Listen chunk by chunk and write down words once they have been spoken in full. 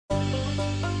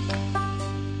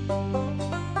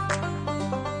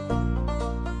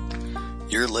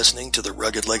You're listening to the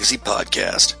Rugged Legacy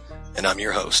Podcast, and I'm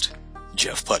your host,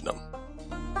 Jeff Putnam.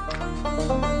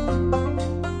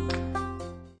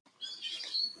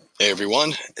 Hey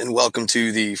everyone, and welcome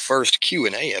to the first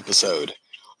Q&A episode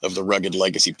of the Rugged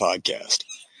Legacy Podcast.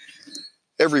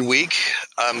 Every week,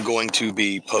 I'm going to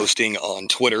be posting on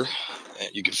Twitter.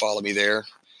 You can follow me there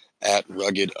at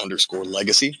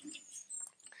rugged_legacy.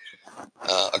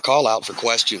 A call out for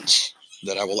questions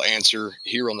that I will answer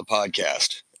here on the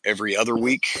podcast every other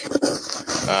week,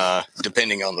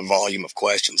 depending on the volume of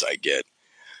questions I get,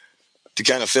 to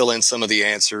kind of fill in some of the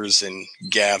answers and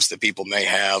gaps that people may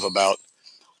have about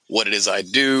what it is I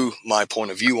do, my point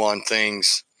of view on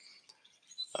things.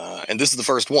 And this is the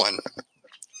first one.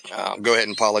 I'll go ahead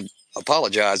and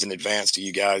apologize in advance to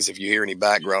you guys if you hear any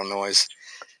background noise.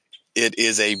 It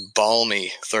is a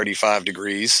balmy 35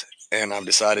 degrees, and I've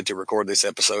decided to record this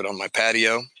episode on my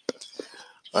patio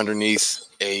underneath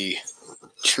a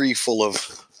tree full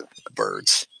of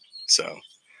birds. So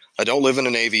I don't live in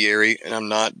an aviary, and I'm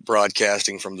not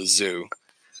broadcasting from the zoo.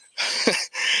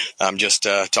 I'm just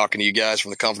talking to you guys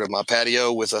from the comfort of my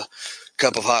patio with a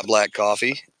cup of hot black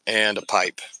coffee and a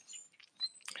pipe.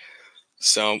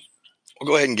 So we'll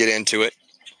go ahead and get into it.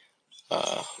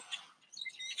 I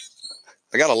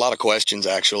got a lot of questions,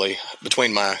 actually,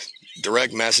 between my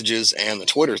direct messages and the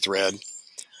Twitter thread.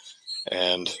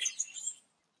 And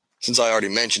since I already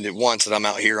mentioned it once that I'm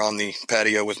out here on the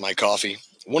patio with my coffee,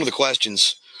 one of the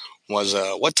questions was,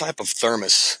 what type of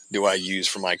thermos do I use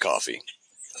for my coffee?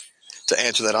 To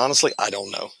answer that honestly, I don't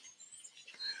know.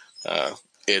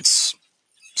 It's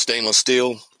stainless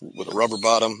steel with a rubber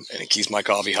bottom, and it keeps my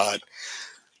coffee hot.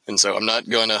 And so I'm not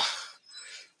going to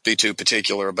be too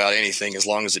particular about anything as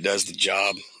long as it does the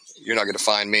job. You're not going to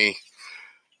find me,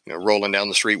 rolling down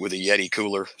the street with a Yeti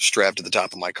cooler strapped to the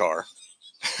top of my car.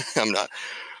 I'm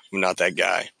not that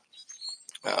guy.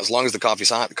 As long as the coffee's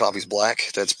hot, the coffee's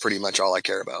black, that's pretty much all I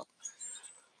care about.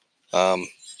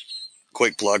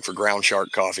 Quick plug for Ground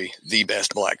Shark Coffee, the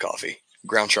best black coffee.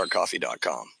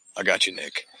 GroundSharkCoffee.com. I got you,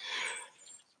 Nick.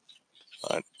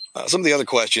 Some of the other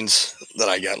questions that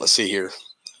I got, let's see here.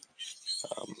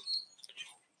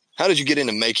 How did you get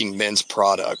into making men's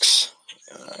products?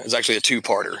 It's actually a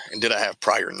two-parter. And did I have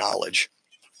prior knowledge?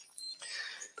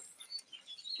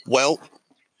 Well,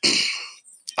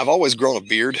 I've always grown a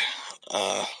beard.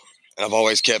 And I've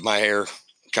always kept my hair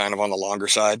kind of on the longer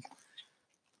side.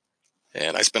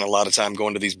 And I spent a lot of time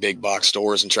going to these big box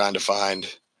stores and trying to find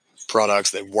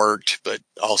products that worked, but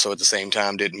also at the same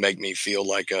time didn't make me feel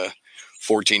like a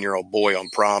 14-year-old boy on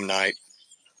prom night.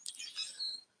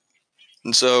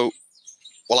 And so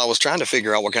while I was trying to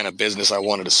figure out what kind of business I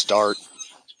wanted to start,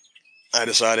 I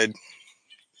decided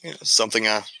something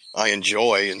I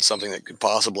enjoy and something that could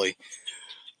possibly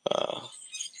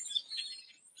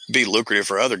be lucrative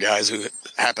for other guys who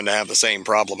happen to have the same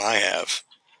problem I have.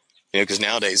 Because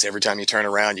nowadays, every time you turn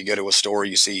around, you go to a store,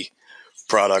 you see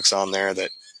products on there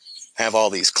that have all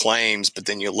these claims, but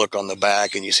then you look on the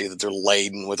back and you see that they're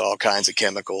laden with all kinds of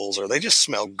chemicals, or they just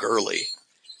smell girly.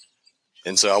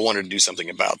 And so I wanted to do something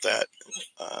about that.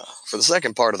 For the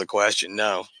second part of the question,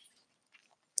 no,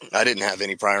 I didn't have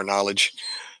any prior knowledge.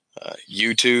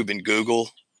 YouTube and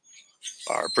Google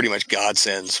are pretty much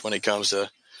godsends when it comes to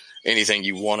anything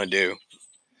you want to do.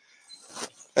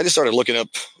 I just started looking up,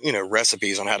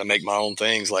 recipes on how to make my own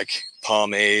things like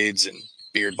pomades and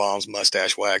beard balms,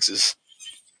 mustache waxes.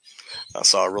 I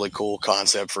saw a really cool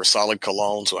concept for solid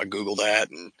cologne, so I Googled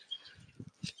that and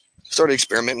started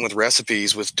experimenting with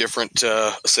recipes with different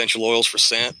essential oils for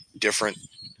scent, different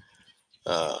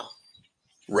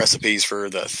recipes for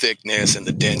the thickness and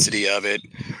the density of it.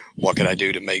 What could I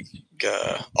do to make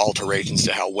alterations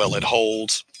to how well it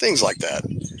holds? Things like that.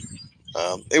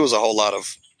 It was a whole lot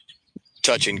of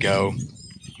touch and go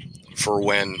for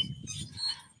when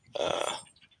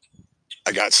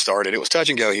I got started. It was touch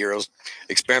and go heroes.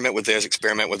 Experiment with this,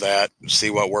 experiment with that, see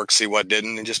what worked, see what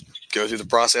didn't, and just go through the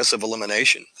process of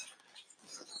elimination.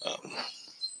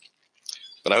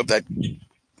 But I hope that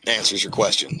answers your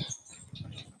question.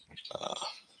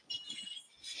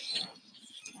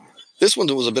 This one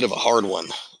was a bit of a hard one.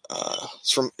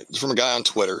 It's from a guy on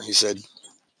Twitter. He said,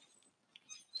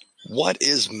 "What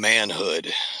is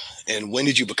manhood, and when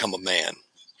did you become a man?"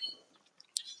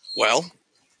 Well,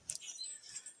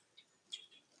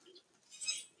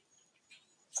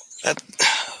 I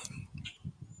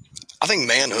think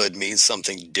manhood means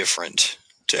something different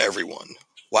to everyone,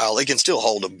 while it can still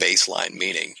hold a baseline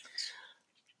meaning.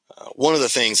 One of the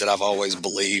things that I've always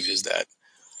believed is that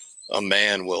a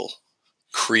man will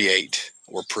create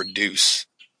or produce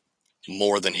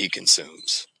more than he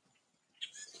consumes.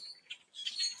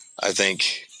 I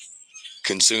think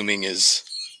consuming is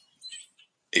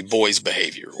a boy's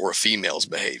behavior or a female's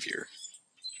behavior.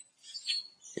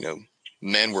 You know,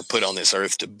 men were put on this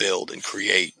earth to build and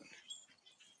create.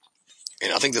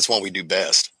 And I think that's what we do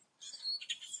best.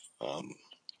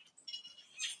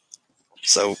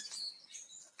 So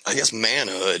I guess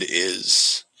manhood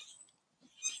is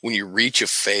when you reach a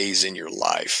phase in your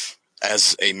life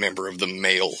as a member of the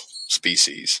male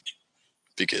species,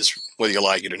 because whether you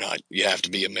like it or not, you have to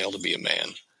be a male to be a man.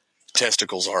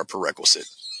 Testicles are a prerequisite.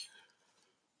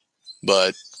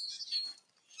 But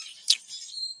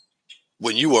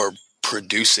when you are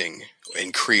producing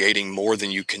and creating more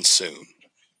than you consume,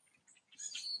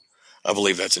 I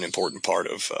believe that's an important part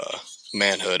of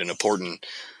manhood, an important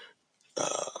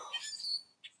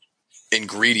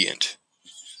ingredient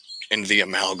in the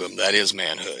amalgam that is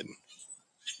manhood.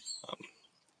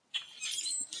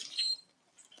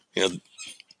 You know,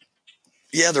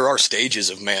 yeah, there are stages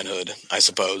of manhood, I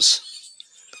suppose.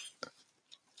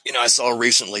 You know, I saw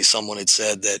recently someone had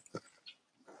said that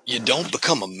you don't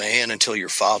become a man until your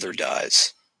father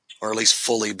dies, or at least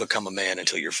fully become a man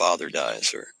until your father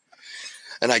dies.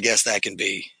 And I guess that can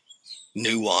be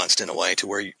nuanced in a way to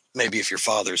where maybe if your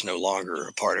father's no longer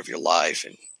a part of your life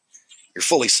and you're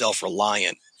fully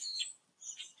self-reliant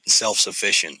and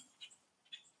self-sufficient,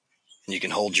 and you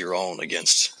can hold your own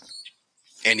against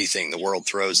anything the world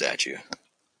throws at you.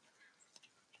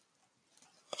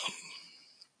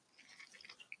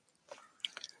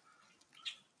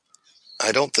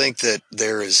 I don't think that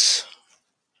there is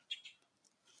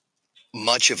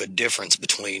much of a difference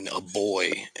between a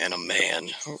boy and a man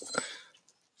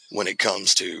when it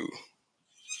comes to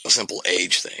a simple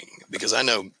age thing, because I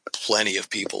know plenty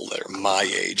of people that are my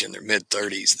age in their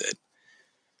mid-30s that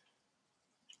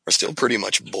are still pretty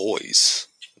much boys.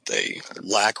 They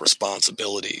lack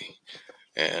responsibility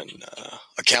and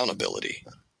accountability.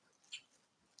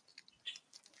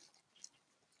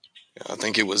 I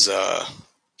think it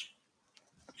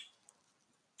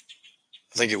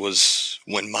was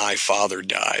when my father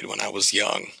died when I was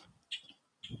young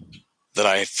that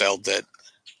I felt that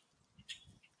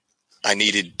I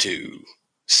needed to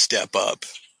step up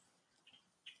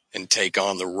and take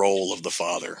on the role of the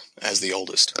father as the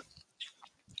oldest.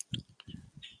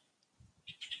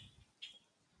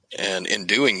 And in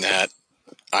doing that,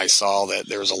 I saw that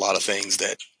there was a lot of things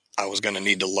that I was going to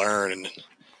need to learn, and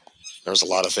there was a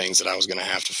lot of things that I was going to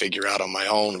have to figure out on my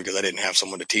own because I didn't have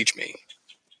someone to teach me.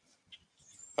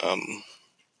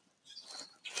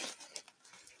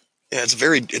 Yeah, it's a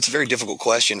very difficult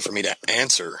question for me to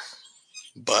answer,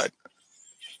 but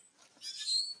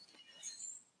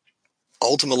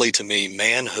ultimately to me,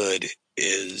 manhood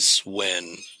is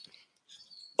when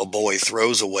a boy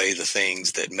throws away the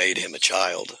things that made him a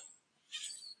child.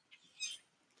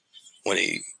 When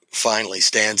he finally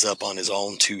stands up on his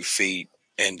own 2 feet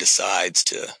and decides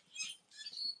to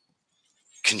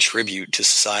contribute to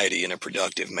society in a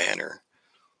productive manner,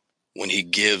 when he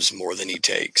gives more than he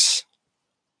takes.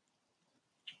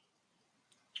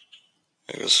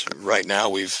 Because right now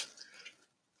we've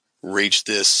reached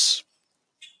this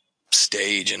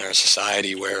stage in our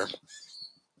society where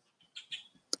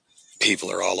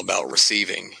people are all about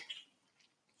receiving,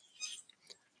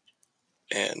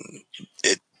 and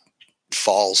it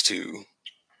falls to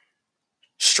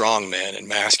strong men and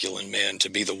masculine men to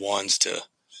be the ones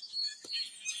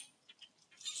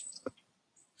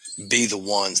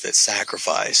that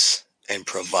sacrifice and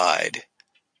provide,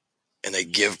 and they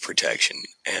give protection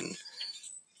and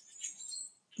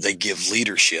they give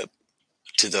leadership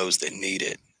to those that need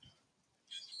it.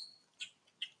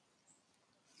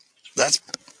 That's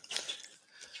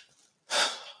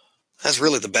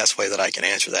really the best way that I can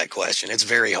answer that question. It's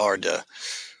very hard to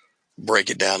break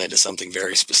it down into something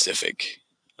very specific.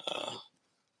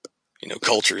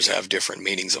 Cultures have different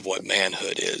meanings of what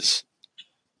manhood is.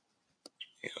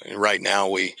 And right now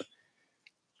we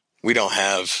don't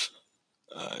have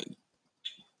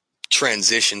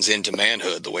transitions into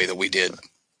manhood the way that we did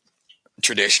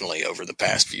traditionally over the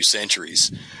past few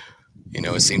centuries.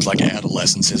 It seems like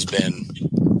adolescence has been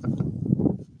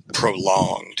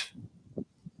prolonged.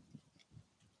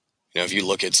 If you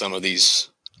look at some of these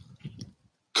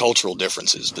cultural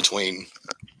differences between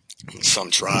some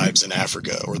tribes in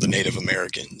Africa or the Native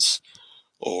Americans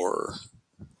or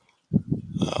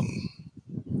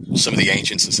some of the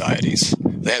ancient societies,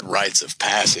 they had rites of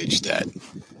passage that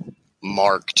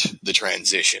marked the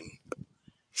transition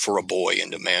for a boy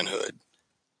into manhood.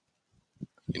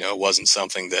 It wasn't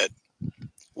something that,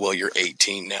 well, you're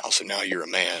 18 now, so now you're a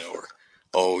man, or,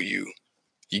 oh, you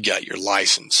got your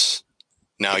license,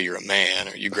 now you're a man,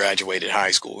 or you graduated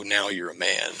high school, now you're a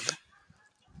man.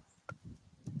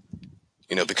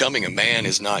 Becoming a man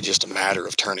is not just a matter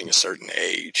of turning a certain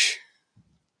age.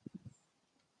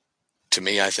 To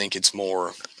me, I think it's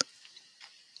more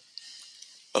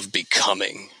of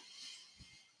becoming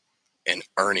and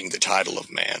earning the title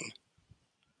of man.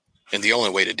 And the only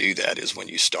way to do that is when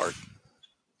you start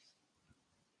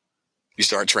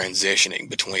transitioning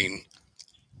between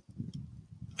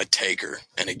a taker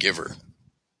and a giver.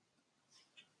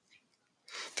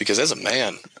 Because as a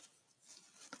man,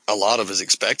 a lot of is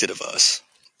expected of us.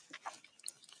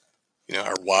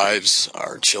 Our wives,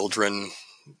 our children,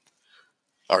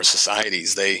 our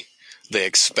societies, they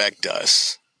expect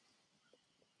us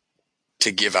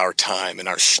to give our time and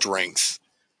our strength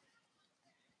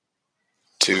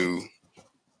to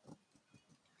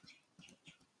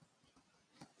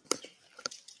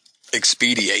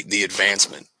expedite the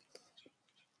advancement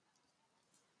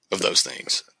of those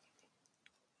things.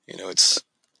 It's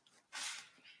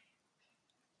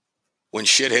when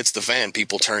shit hits the fan,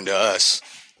 people turn to us,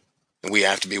 and we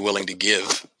have to be willing to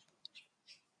give.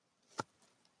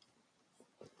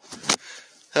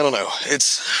 I don't know.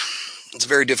 It's a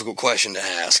very difficult question to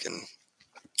ask, and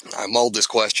I mulled this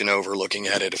question over, looking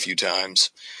at it a few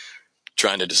times,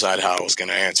 trying to decide how I was going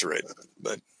to answer it.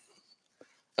 But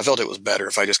I felt it was better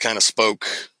if I just kind of spoke,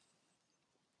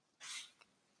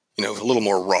 a little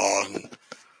more raw and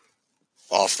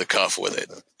off the cuff with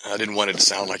it. I didn't want it to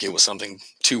sound like it was something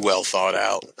too well thought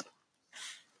out.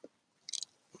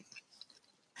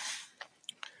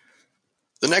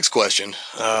 The next question,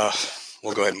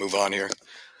 we'll go ahead and move on here.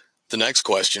 The next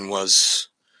question was,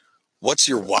 what's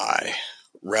your why?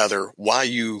 Rather,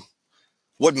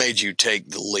 what made you take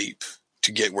the leap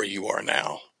to get where you are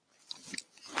now?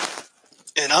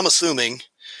 And I'm assuming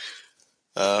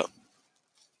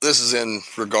this is in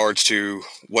regards to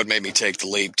what made me take the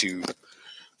leap to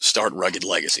start Rugged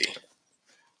Legacy.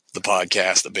 The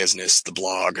podcast, the business, the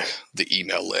blog, the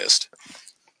email list.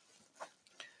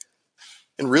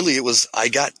 And really I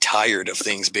got tired of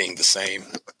things being the same.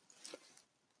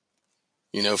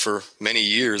 For many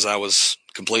years I was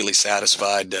completely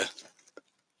satisfied to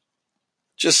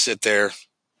just sit there,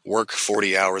 work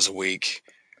 40 hours a week.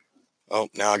 Oh,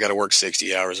 now I got to work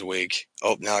 60 hours a week.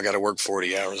 Oh, now I got to work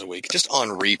 40 hours a week. Just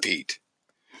on repeat,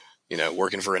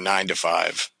 working for a 9 to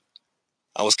 5.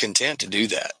 I was content to do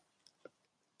that.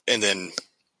 And then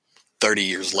 30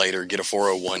 years later, get a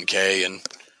 401k and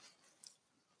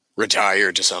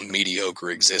retire to some mediocre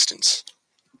existence.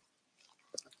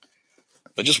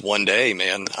 But just one day,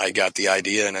 man, I got the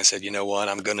idea and I said, you know what?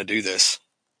 I'm going to do this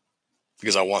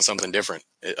because I want something different.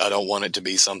 I don't want it to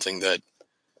be something that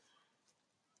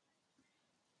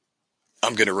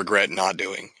I'm going to regret not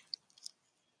doing.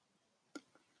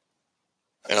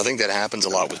 And I think that happens a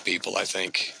lot with people. I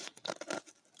think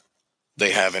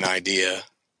they have an idea,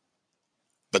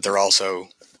 but they're also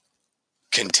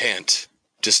content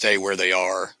to stay where they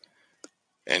are.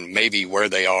 And maybe where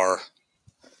they are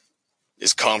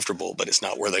is comfortable, but it's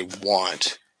not where they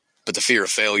want. But the fear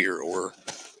of failure or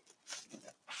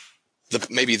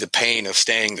maybe the pain of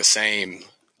staying the same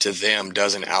to them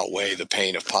doesn't outweigh the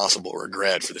pain of possible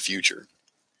regret for the future.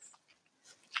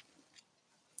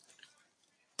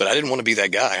 But I didn't want to be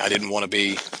that guy. I didn't want to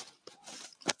be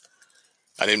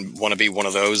one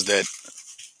of those that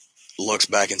looks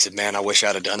back and said, man, I wish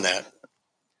I'd have done that.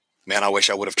 Man, I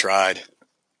wish I would have tried.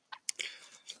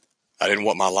 I didn't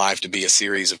want my life to be a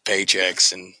series of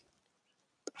paychecks and,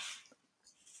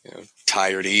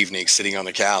 tired evenings sitting on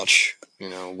the couch,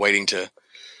 waiting to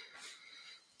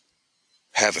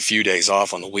have a few days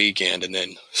off on the weekend and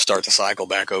then start the cycle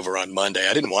back over on Monday.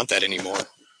 I didn't want that anymore.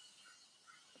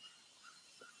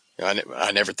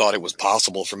 I never thought it was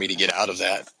possible for me to get out of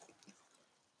that.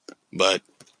 But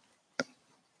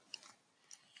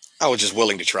I was just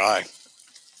willing to try.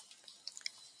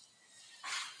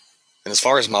 And as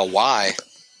far as my why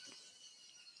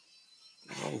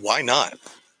not?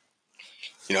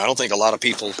 I don't think a lot of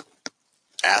people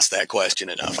ask that question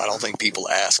enough. I don't think people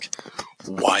ask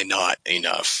why not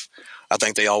enough. I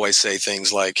think they always say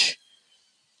things like,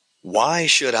 why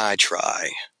should I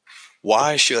try?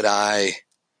 Why should I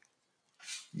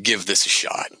give this a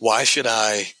shot? Why should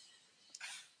I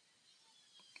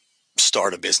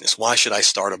start a business? Why should I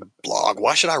start a blog?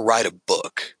 Why should I write a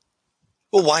book?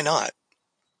 Well, why not?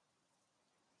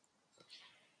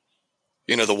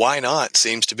 The why not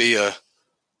seems to be a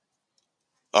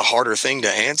harder thing to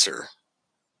answer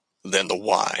than the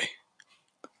why.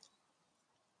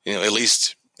 At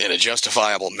least in a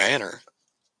justifiable manner.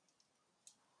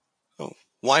 Well,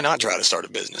 why not try to start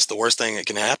a business? The worst thing that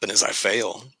can happen is I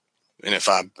fail. And if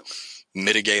I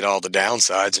mitigate all the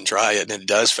downsides and try it and it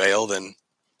does fail, then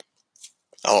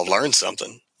I'll have learned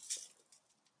something.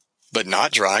 But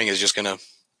not trying is just going to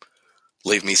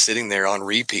leave me sitting there on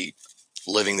repeat,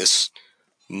 living this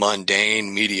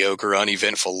mundane, mediocre,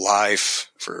 uneventful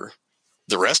life for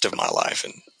the rest of my life.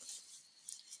 And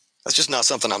that's just not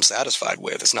something I'm satisfied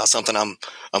with. It's not something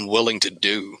I'm willing to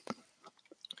do.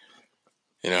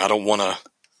 I don't want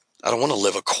to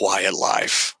live a quiet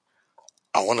life.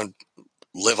 I want to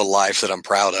live a life that I'm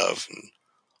proud of, and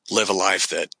live a life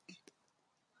that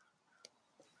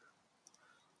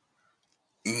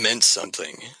meant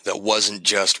something, that wasn't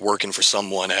just working for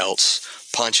someone else,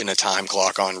 punching a time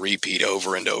clock on repeat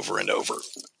over and over and over.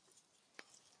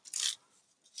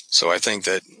 So I think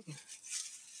that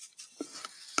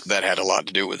had a lot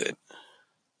to do with it.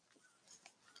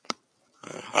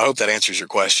 I hope that answers your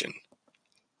question.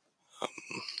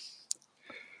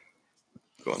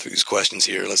 Going through these questions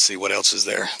here, let's see what else is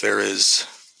there.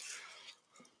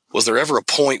 Was there ever a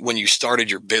point when you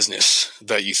started your business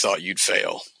that you thought you'd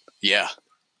fail? Yeah,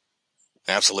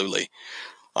 absolutely.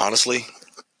 Honestly,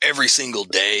 every single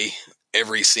day,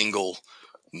 every single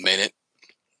minute,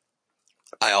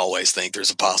 I always think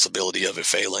there's a possibility of it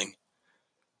failing.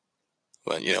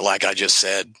 But, like I just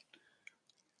said,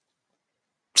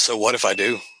 so what if I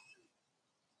do?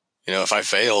 If I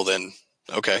fail, then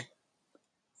okay.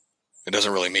 It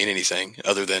doesn't really mean anything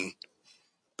other than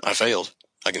I failed.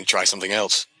 I can try something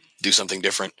else, do something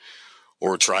different,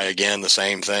 or try again the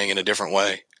same thing in a different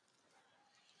way.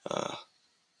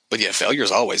 But yeah, failure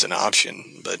is always an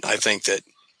option. But I think that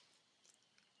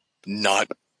not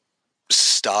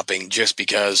stopping just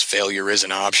because failure is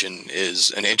an option is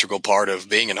an integral part of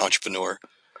being an entrepreneur.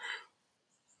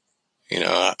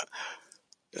 I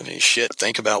mean, shit,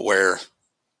 think about where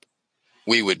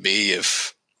we would be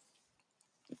if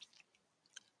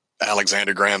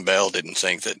Alexander Graham Bell didn't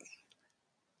think that,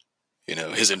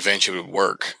 his invention would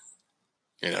work.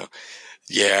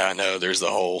 Yeah, I know there's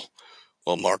the whole,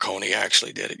 well, Marconi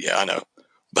actually did it. Yeah, I know.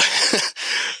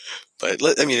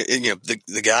 But, I mean,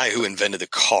 the guy who invented the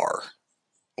car,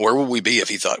 where would we be if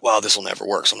he thought, wow, this will never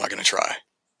work, so I'm not going to try?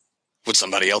 Would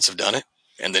somebody else have done it?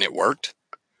 And then it worked?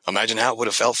 Imagine how it would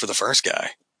have felt for the first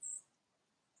guy.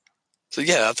 So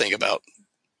yeah, I think about,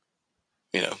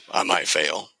 I might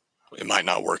fail. It might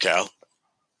not work out.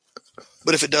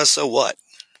 But if it does, so what?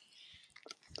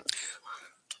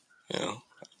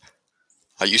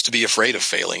 I used to be afraid of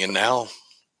failing, and now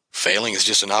failing is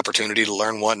just an opportunity to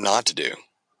learn what not to do.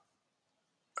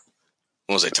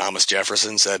 What was it? Thomas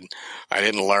Jefferson said, I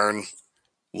didn't learn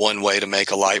one way to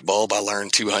make a light bulb. I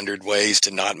learned 200 ways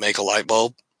to not make a light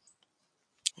bulb.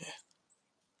 Yeah.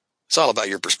 It's all about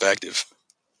your perspective.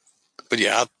 But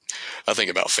yeah, I think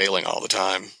about failing all the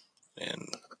time. And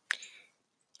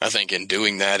I think in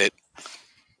doing that, it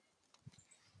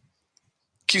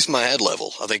keeps my head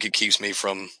level. I think it keeps me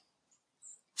from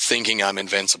thinking I'm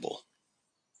invincible.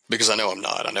 Because I know I'm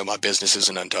not. I know my business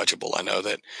isn't untouchable. I know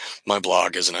that my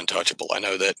blog isn't untouchable. I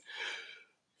know that,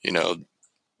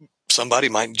 somebody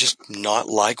might just not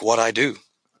like what I do.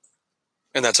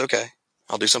 And that's okay.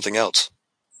 I'll do something else.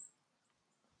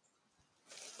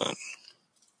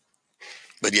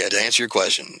 But yeah, to answer your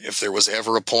question, if there was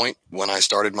ever a point when I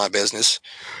started my business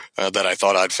that I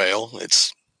thought I'd fail,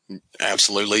 it's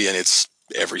absolutely, and it's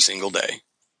every single day.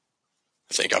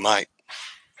 I think I might.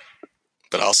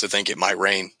 But I also think it might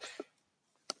rain.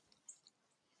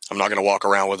 I'm not going to walk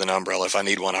around with an umbrella. If I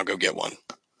need one, I'll go get one.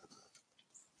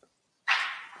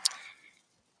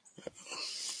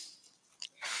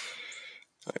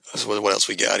 So what else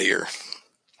we got here?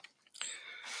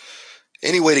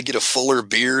 Any way to get a fuller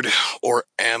beard, or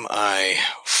am I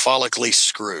follically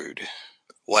screwed?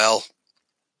 Well,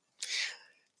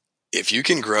 if you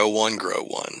can grow one, grow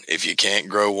one. If you can't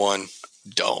grow one,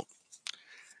 don't.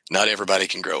 Not everybody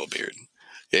can grow a beard.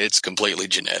 It's completely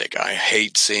genetic. I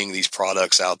hate seeing these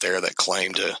products out there that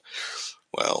claim to,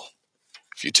 well,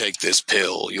 if you take this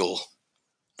pill, you'll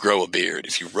grow a beard.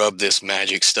 If you rub this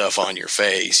magic stuff on your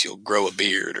face, you'll grow a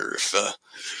beard. Or if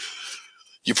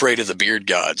you pray to the beard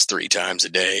gods 3 times a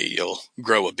day, you'll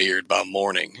grow a beard by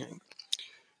morning.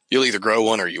 You'll either grow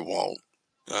one or you won't.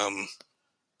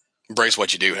 Embrace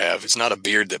what you do have. It's not a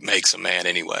beard that makes a man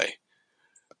anyway.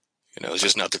 It's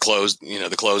just not the clothes.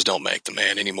 The clothes don't make the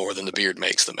man any more than the beard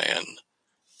makes the man.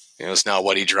 It's not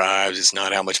what he drives. It's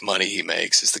not how much money he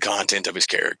makes. It's the content of his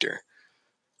character.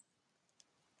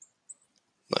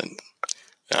 But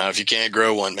if you can't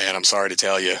grow one, man, I'm sorry to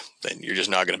tell you, then you're just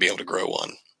not going to be able to grow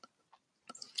one.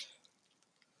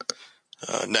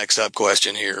 Next up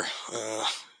question here.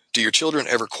 Do your children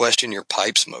ever question your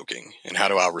pipe smoking, and how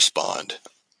do I respond?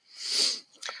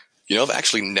 I've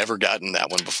actually never gotten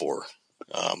that one before.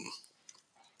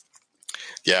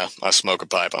 Yeah, I smoke a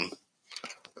pipe. I'm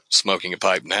smoking a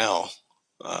pipe now,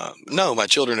 no, my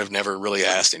children have never really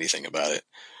asked anything about it.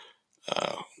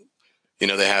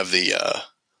 They have the,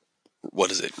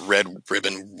 what is it, Red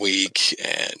Ribbon Week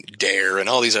and DARE and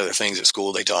all these other things at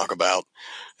school they talk about.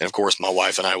 And of course, my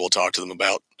wife and I will talk to them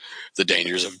about the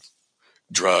dangers of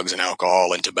drugs and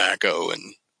alcohol and tobacco.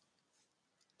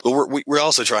 But we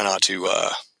also try not to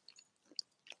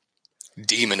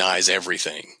demonize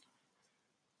everything.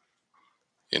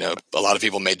 A lot of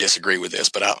people may disagree with this,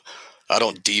 but I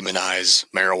don't demonize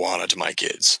marijuana to my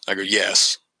kids. I go,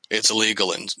 yes, it's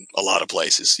illegal in a lot of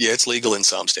places. Yeah, it's legal in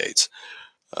some states.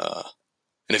 And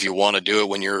if you want to do it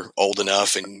when you're old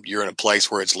enough and you're in a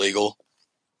place where it's legal,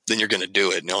 then you're going to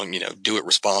do it. No, do it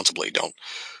responsibly.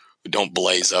 Don't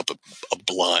blaze up a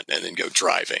blunt and then go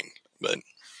driving. But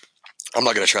I'm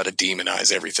not going to try to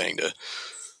demonize everything to,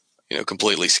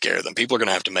 completely scare them. People are going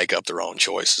to have to make up their own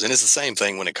choices. And it's the same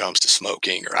thing when it comes to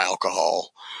smoking or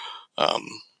alcohol.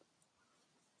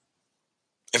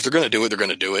 If they're going to do it, they're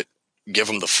going to do it. Give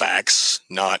them the facts,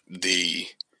 not the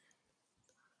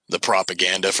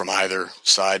propaganda from either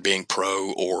side being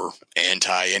pro or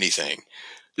anti anything.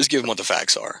 Just give them what the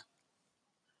facts are.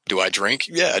 Do I drink?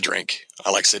 Yeah, I drink.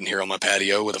 I like sitting here on my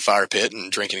patio with a fire pit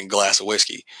and drinking a glass of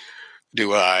whiskey.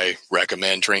 Do I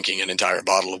recommend drinking an entire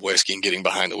bottle of whiskey and getting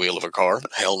behind the wheel of a car?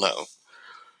 Hell no.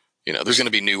 There's going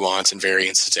to be nuance and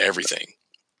variance to everything.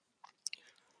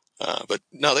 But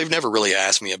no, they've never really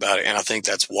asked me about it. And I think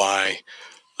that's why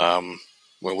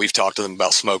when we've talked to them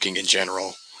about smoking in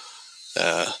general,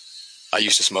 I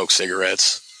used to smoke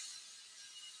cigarettes.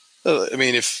 I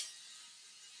mean,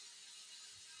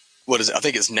 I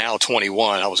think it's now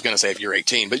 21. I was going to say if you're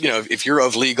 18, but if you're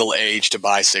of legal age to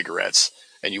buy cigarettes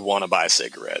and you want to buy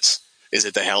cigarettes, is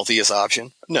it the healthiest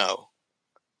option? No.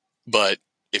 But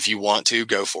if you want to,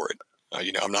 go for it.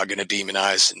 I'm not going to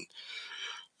demonize and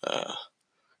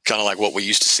kind of like what we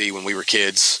used to see when we were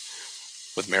kids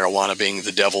with marijuana being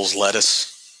the devil's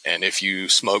lettuce. And if you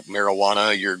smoke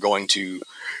marijuana, you're going to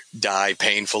die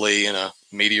painfully in a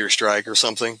meteor strike or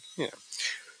something.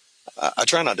 I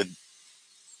try not to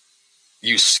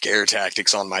use scare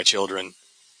tactics on my children.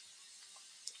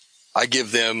 I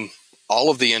give them all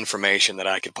of the information that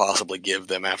I could possibly give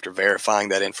them after verifying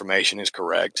that information is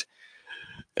correct.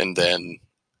 And then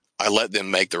I let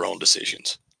them make their own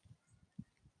decisions.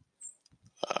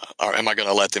 Or am I going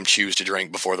to let them choose to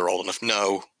drink before they're old enough?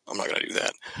 No, I'm not going to do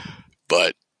that.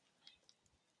 But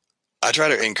I try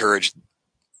to encourage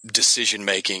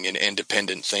decision-making and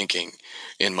independent thinking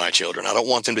in my children. I don't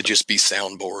want them to just be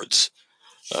soundboards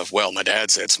of, well, my dad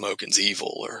said smoking's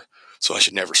evil, or so I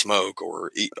should never smoke,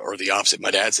 or the opposite.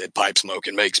 My dad said pipe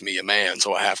smoking makes me a man,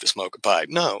 so I have to smoke a pipe.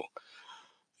 No,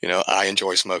 I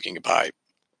enjoy smoking a pipe.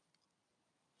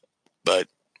 But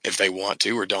if they want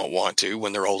to or don't want to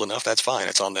when they're old enough, that's fine.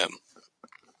 It's on them.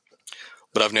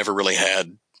 But I've never really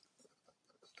had,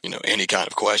 any kind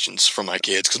of questions from my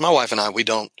kids, because my wife and I, we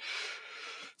don't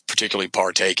particularly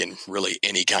partake in really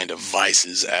any kind of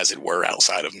vices, as it were,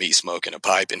 outside of me smoking a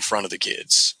pipe in front of the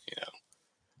kids.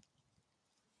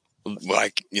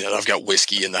 Like, I've got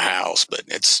whiskey in the house, but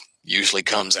it's usually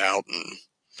comes out, and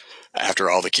after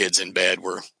all the kids in bed,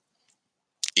 we're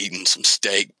eating some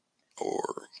steak,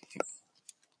 or,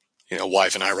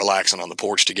 wife and I relaxing on the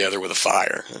porch together with a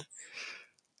fire.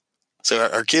 So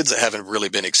our kids haven't really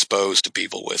been exposed to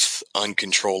people with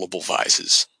uncontrollable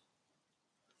vices.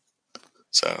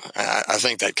 So I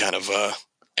think that kind of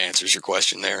answers your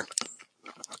question there.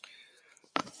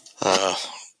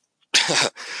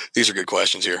 These are good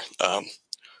questions here.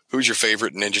 Who's your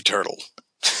favorite Ninja Turtle?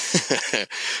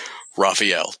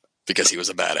 Raphael, because he was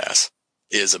a badass.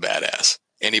 Is a badass.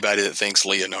 Anybody that thinks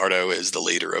Leonardo is the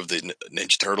leader of the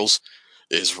Ninja Turtles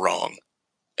is wrong.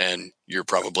 And you're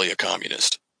probably a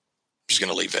communist. I'm just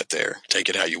going to leave that there. Take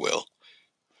it how you will.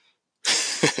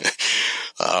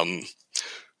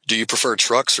 Do you prefer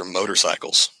trucks or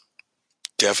motorcycles?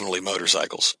 Definitely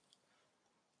motorcycles.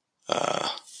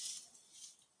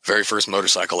 Very first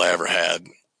motorcycle I ever had,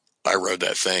 I rode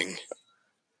that thing.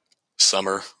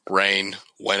 Summer, rain,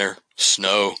 winter,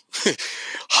 snow,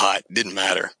 hot, didn't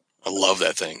matter. I love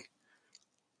that thing.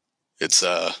 It's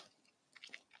there's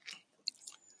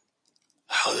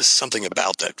something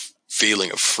about that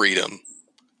feeling of freedom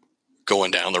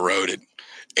going down the road at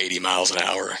 80 miles an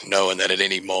hour, knowing that at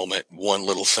any moment, one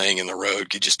little thing in the road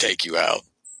could just take you out.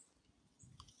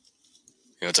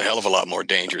 It's a hell of a lot more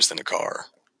dangerous than a car.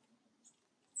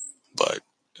 But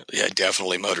yeah,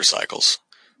 definitely motorcycles.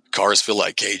 Cars feel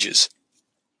like cages.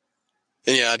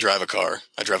 And yeah, I drive a car.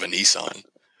 I drive a Nissan.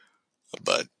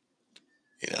 But,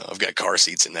 I've got car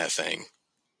seats in that thing.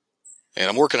 And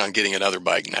I'm working on getting another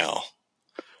bike now.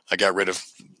 I got rid of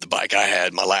the bike I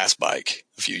had, my last bike,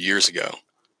 a few years ago.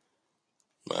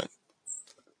 But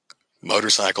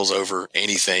motorcycles over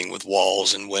anything with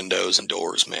walls and windows and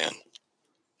doors, man.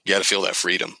 You got to feel that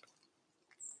freedom.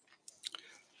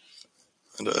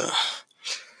 And I'm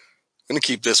going to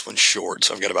keep this one short,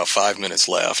 so I've got about 5 minutes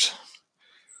left.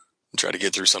 And try to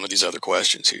get through some of these other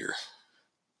questions here.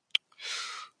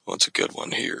 What's a good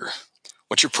one here?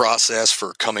 What's your process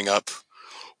for coming up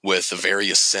with the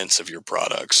various scents of your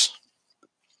products?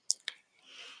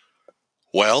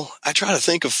 Well, I try to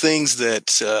think of things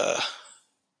that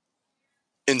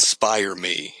inspire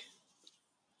me.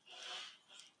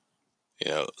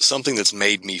 You know, something that's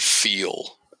made me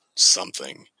feel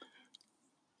something,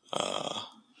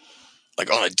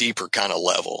 like on a deeper kind of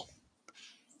level.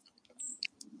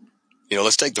 You know,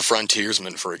 let's take the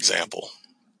Frontiersman, for example.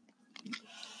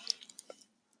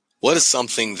 What is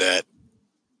something that,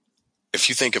 if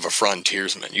you think of a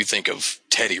frontiersman, you think of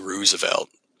Teddy Roosevelt,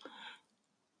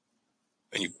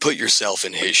 and you put yourself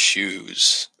in his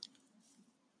shoes,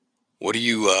 what do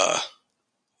you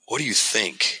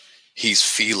think he's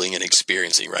feeling and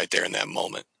experiencing right there in that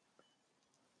moment?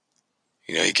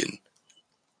 You know, he can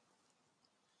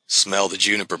smell the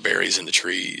juniper berries in the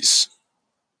trees,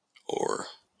 or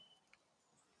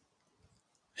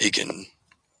he can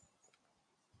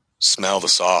smell the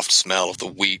soft smell of the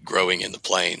wheat growing in the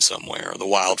plain somewhere, or the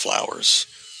wildflowers,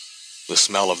 the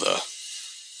smell of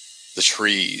the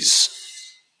trees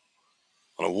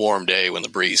on a warm day when the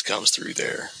breeze comes through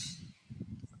there.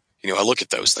 You know, I look at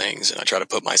those things and I try to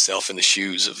put myself in the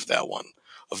shoes of that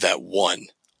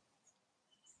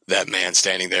man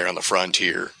standing there on the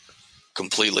frontier,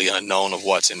 completely unknown of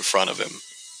what's in front of him.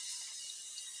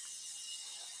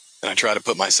 And I try to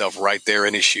put myself right there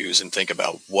in his shoes and think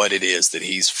about what it is that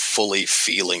he's fully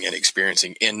feeling and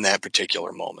experiencing in that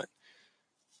particular moment.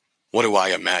 What do I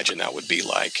imagine that would be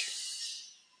like?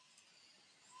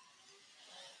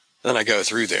 Then I go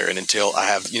through there, and until I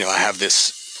have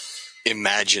this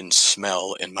imagined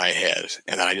smell in my head,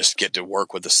 and then I just get to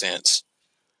work with the scents,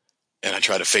 and I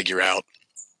try to figure out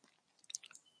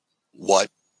what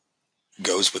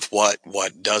goes with what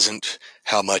doesn't,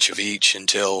 how much of each,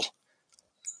 until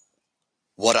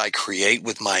what I create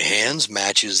with my hands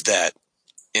matches that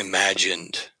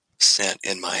imagined scent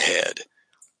in my head.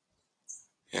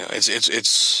 You know,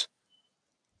 it's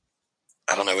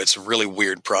I don't know, it's a really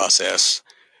weird process,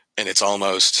 and it's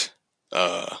almost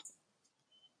I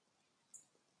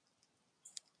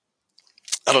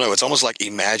don't know, it's almost like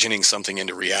imagining something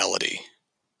into reality.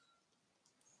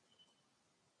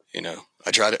 You know,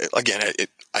 I try to, again,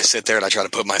 I sit there and I try to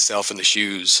put myself in the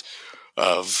shoes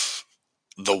of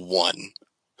the one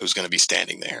who's going to be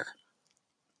standing there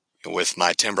with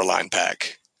my Timberline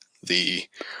pack, the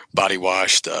body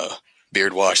wash, the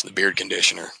beard wash, and the beard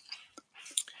conditioner.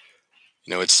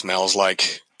 You know, it smells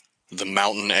like the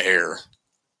mountain air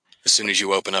as soon as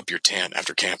you open up your tent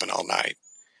after camping all night.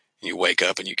 And you wake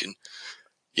up and you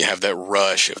have that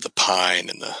rush of the pine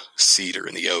and the cedar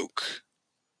and the oak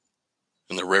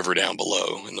and the river down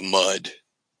below and the mud.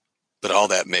 But all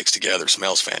that mixed together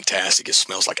smells fantastic. It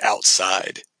smells like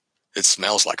outside. It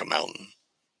smells like a mountain.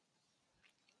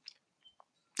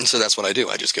 And so that's what I do.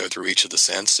 I just go through each of the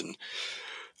scents, and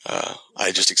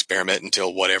I just experiment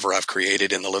until whatever I've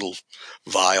created in the little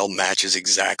vial matches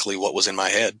exactly what was in my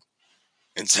head.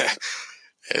 It's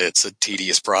a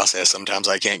tedious process. Sometimes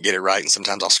I can't get it right, and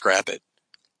sometimes I'll scrap it.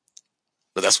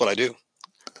 But that's what I do.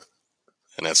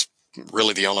 And that's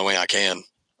really the only way I can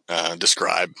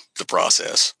describe the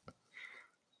process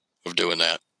of doing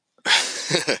that.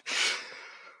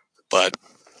 But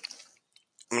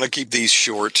I'm going to keep these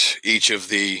short. Each of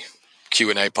the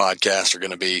Q&A podcasts are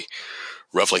going to be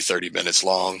roughly 30 minutes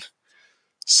long.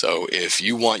 So if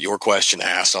you want your question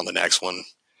asked on the next one,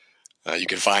 you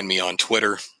can find me on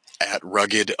Twitter at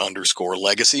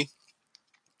rugged_legacy.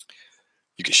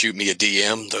 You can shoot me a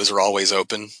DM. Those are always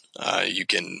open. You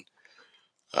can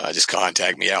just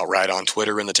contact me outright on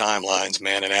Twitter in the timelines,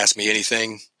 man, and ask me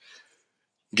anything.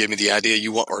 Give me the idea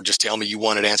you want, or just tell me you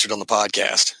want it answered on the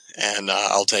podcast, and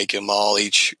I'll take them all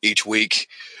each week.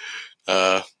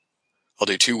 I'll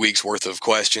do 2 weeks worth of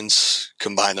questions,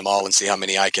 combine them all, and see how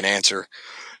many I can answer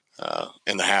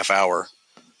in the half hour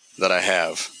that I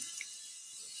have.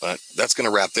 But that's going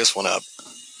to wrap this one up.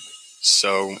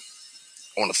 So I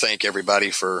want to thank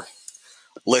everybody for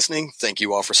listening. Thank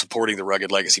you all for supporting the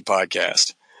Rugged Legacy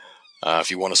podcast. If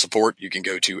you want to support, you can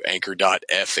go to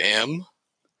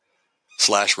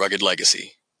anchor.fm/Rugged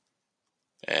Legacy.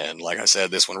 And like I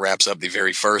said, this one wraps up the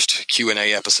very first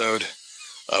Q&A episode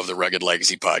of the Rugged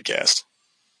Legacy podcast.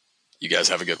 You guys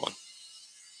have a good one.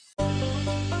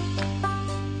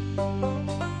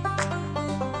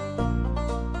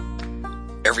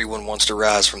 Everyone wants to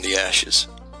rise from the ashes,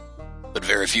 but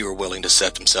very few are willing to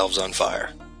set themselves on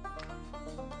fire.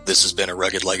 This has been a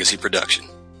Rugged Legacy production.